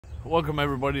Welcome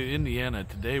everybody to Indiana.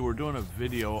 Today we're doing a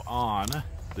video on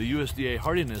the USDA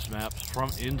hardiness maps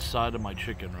from inside of my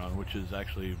chicken run, which is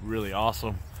actually really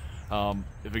awesome.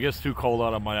 If it gets too cold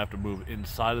out, I might have to move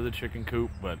inside of the chicken coop,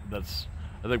 but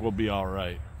I think we'll be all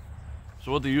right.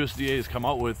 So what the USDA has come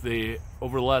out with,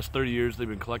 over the last 30 years, they've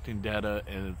been collecting data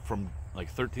from like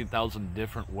 13,000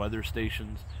 different weather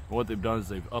stations. And what they've done is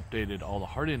they've updated all the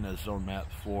hardiness zone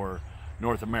maps for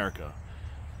North America.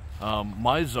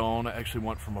 My zone actually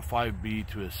went from a 5B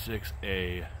to a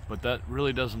 6A, but that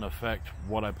really doesn't affect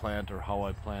what I plant or how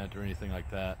I plant or anything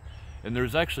like that. And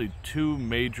there's actually two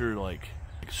major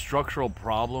structural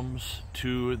problems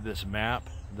to this map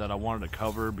that I wanted to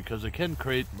cover, because it can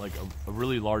create a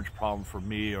really large problem for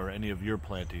me or any of your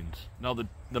plantings. Now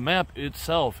the map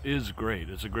itself is great.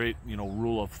 It's a great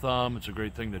rule of thumb. It's a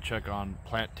great thing to check on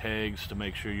plant tags to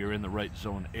make sure you're in the right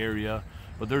zone area,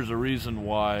 but there's a reason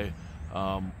why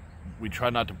we try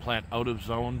not to plant out of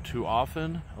zone too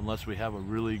often unless we have a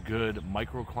really good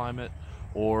microclimate,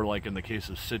 or like in the case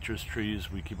of citrus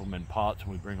trees, we keep them in pots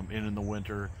and we bring them in the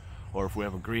winter, or if we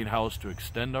have a greenhouse to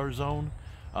extend our zone.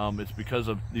 It's because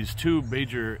of these two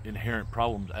major inherent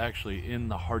problems actually in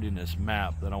the hardiness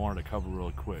map that I wanted to cover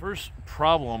really quick. First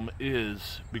problem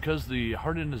is because the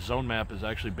hardiness zone map is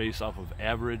actually based off of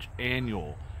average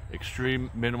annual extreme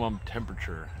minimum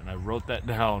temperature, and I wrote that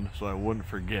down so I wouldn't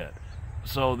forget.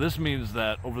 So this means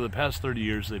that over the past 30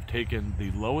 years, they've taken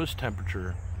the lowest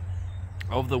temperature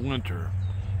of the winter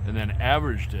and then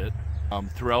averaged it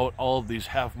throughout all of these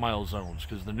half-mile zones,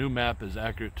 because the new map is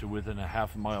accurate to within a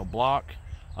half-mile block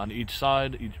on each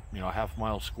side,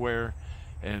 half-mile square,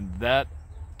 and that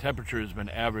temperature has been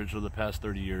averaged over the past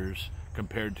 30 years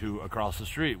compared to across the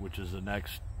street, which is the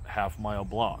next half-mile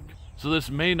block. So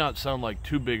this may not sound like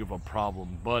too big of a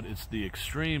problem, but it's the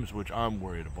extremes which I'm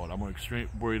worried about. I'm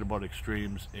worried about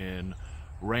extremes in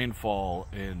rainfall,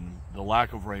 in the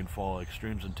lack of rainfall,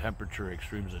 extremes in temperature,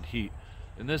 extremes in heat.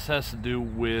 And this has to do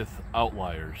with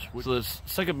outliers. So the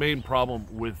second main problem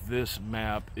with this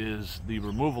map is the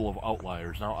removal of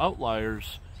outliers. Now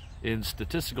outliers in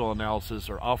statistical analysis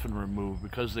are often removed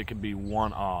because they can be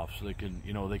one-off. So they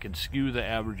can skew the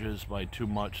averages by too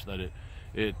much that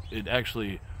it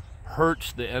actually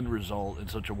hurts the end result in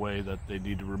such a way that they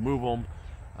need to remove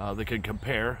them. They can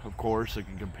compare, of course, they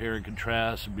can compare and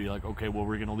contrast and be like, okay, well,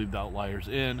 we're going to leave the outliers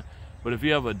in. But if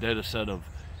you have a data set of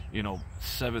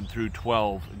 7 through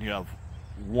 12 and you have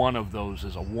one of those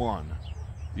as a 1,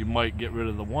 you might get rid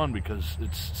of the 1 because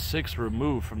it's 6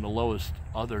 removed from the lowest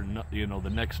other, the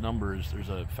next numbers, there's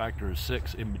a factor of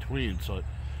 6 in between. So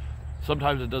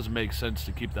sometimes it doesn't make sense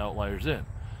to keep the outliers in.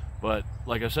 But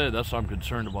like I said, that's what I'm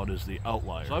concerned about, is the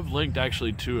outlier. So I've linked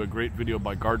actually to a great video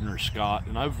by Gardener Scott,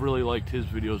 and I've really liked his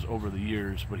videos over the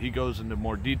years, but he goes into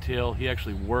more detail. He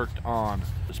actually worked on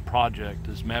this project,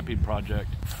 this mapping project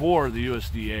for the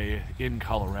USDA in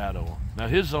Colorado. Now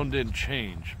his zone didn't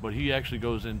change, but he actually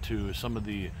goes into some of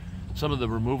the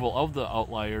removal of the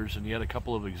outliers, and he had a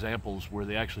couple of examples where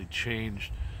they actually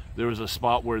changed. There was a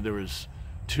spot where there was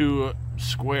 2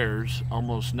 squares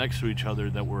almost next to each other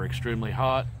that were extremely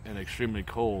hot and extremely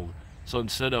cold. So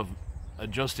instead of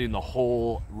adjusting the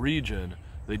whole region,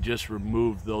 they just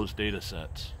removed those data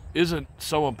sets. Isn't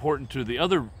so important to the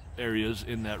other areas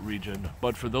in that region,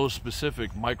 but for those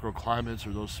specific microclimates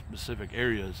or those specific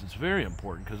areas, it's very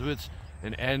important, because if it's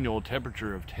an annual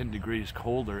temperature of 10 degrees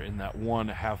colder in that one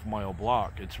half-mile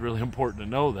block, it's really important to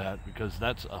know that, because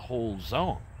that's a whole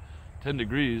zone. 10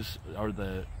 degrees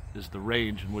is the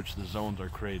range in which the zones are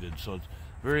created, so it's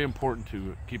very important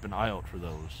to keep an eye out for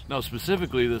those. Now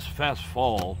specifically this fast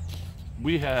fall,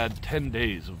 we had 10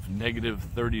 days of negative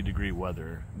 30 degree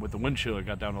weather. With the wind chill, it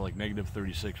got down to like negative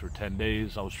 36 for 10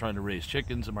 days. I was trying to raise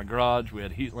chickens in my garage, we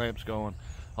had heat lamps going,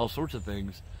 all sorts of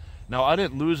things. Now I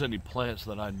didn't lose any plants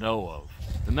that I know of,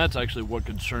 and that's actually what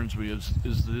concerns me,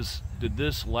 did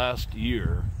this last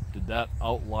year, did that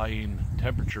outlying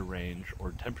temperature range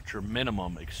or temperature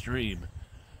minimum extreme,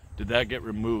 did that get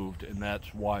removed? And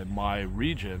that's why my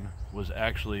region was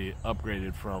actually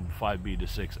upgraded from 5B to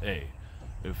 6A.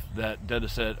 If that data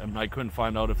set, I couldn't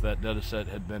find out if that data set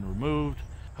had been removed.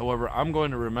 However, I'm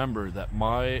going to remember that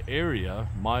my area,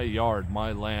 my yard,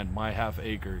 my land, my half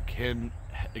acre can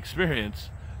experience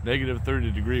negative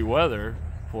 30 degree weather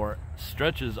for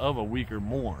stretches of a week or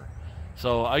more.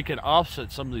 So I can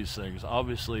offset some of these things.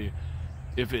 Obviously,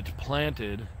 if it's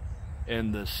planted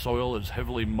and the soil is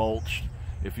heavily mulched,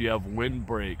 if you have wind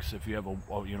breaks, if you have a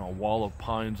wall of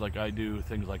pines like I do,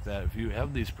 things like that, if you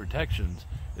have these protections,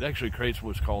 it actually creates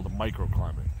what's called a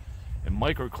microclimate. And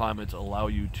microclimates allow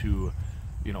you to,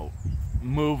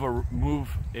 move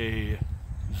a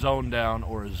zone down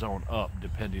or a zone up,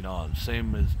 depending on.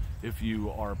 Same as if you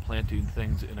are planting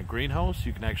things in a greenhouse,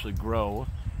 you can actually grow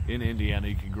in Indiana.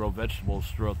 You can grow vegetables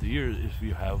throughout the year if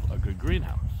you have a good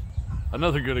greenhouse.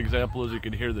 Another good example is you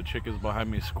can hear the chickens behind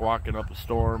me squawking up a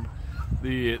storm.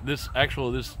 This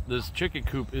chicken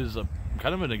coop is a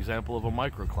kind of an example of a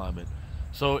microclimate.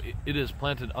 So it is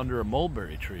planted under a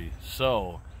mulberry tree.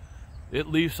 So it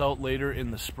leaves out later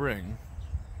in the spring,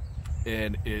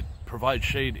 and it provides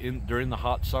shade during the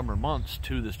hot summer months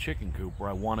to this chicken coop where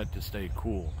I want it to stay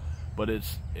cool. But it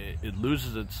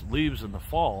loses its leaves in the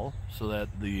fall so that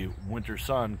the winter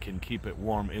sun can keep it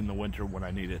warm in the winter when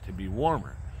I need it to be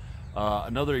warmer.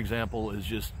 Another example is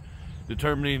just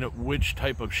determining which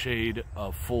type of shade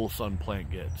a full sun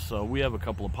plant gets. So we have a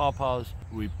couple of pawpaws.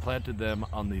 We planted them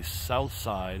on the south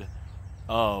side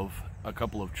of a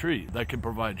couple of trees that can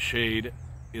provide shade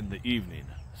in the evening.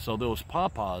 So those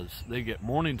pawpaws, they get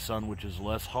morning sun, which is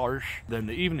less harsh than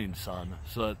the evening sun,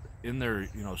 so that in their,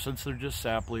 since they're just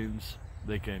saplings,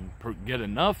 they can get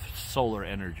enough solar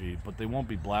energy, but they won't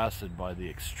be blasted by the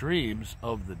extremes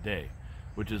of the day,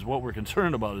 which is what we're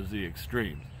concerned about, is the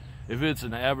extremes. If it's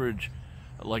an average,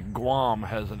 like Guam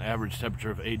has an average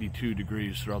temperature of 82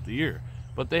 degrees throughout the year,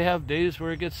 but they have days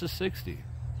where it gets to 60.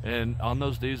 And on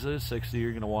those days that it's 60,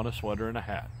 you're going to want a sweater and a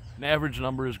hat. An average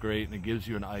number is great, and it gives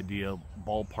you an idea,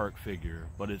 ballpark figure,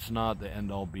 but it's not the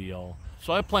end-all be-all.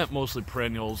 So I plant mostly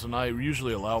perennials, and I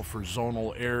usually allow for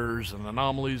zonal errors and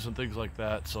anomalies and things like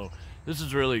that. So this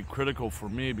is really critical for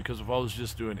me, because if I was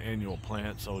just doing annual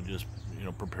plants, I would just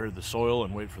prepare the soil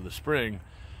and wait for the spring.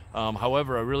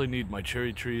 However, I really need my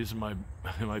cherry trees and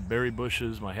my berry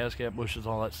bushes, my hascap bushes,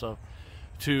 all that stuff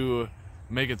to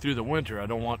make it through the winter. I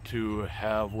don't want to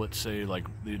have, let's say, like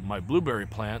my blueberry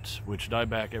plants, which die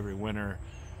back every winter,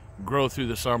 grow through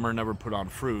the summer, never put on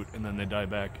fruit, and then they die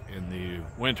back in the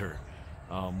winter.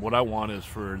 What I want is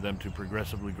for them to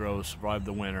progressively grow, survive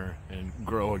the winter, and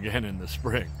grow again in the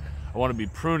spring. I want to be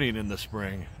pruning in the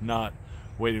spring, not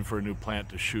waiting for a new plant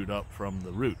to shoot up from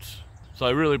the roots. So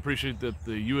I really appreciate that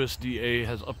the USDA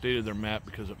has updated their map,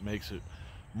 because it makes it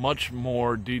much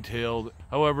more detailed.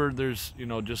 However, there's,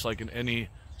 just like in any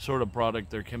sort of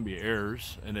product, there can be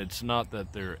errors, and it's not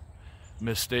that they're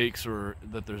mistakes or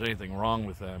that there's anything wrong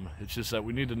with them. It's just that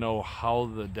we need to know how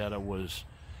the data was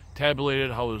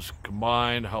tabulated, how it was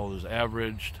combined, how it was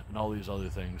averaged, and all these other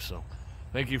things. So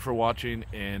thank you for watching,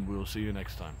 and we will see you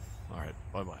next time. All right,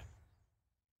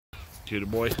 bye-bye. Cheetah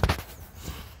boy.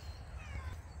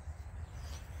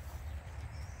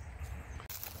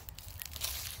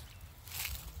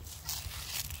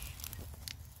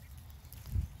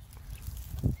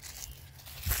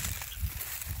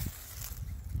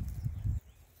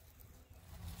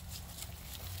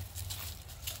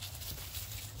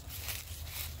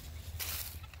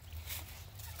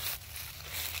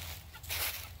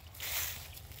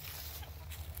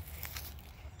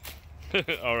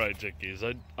 Alright, chickies,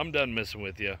 I'm done messing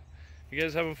with you. You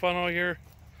guys having fun out here?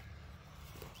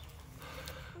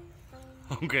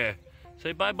 Okay,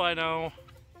 say bye-bye now.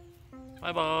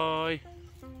 Bye-bye.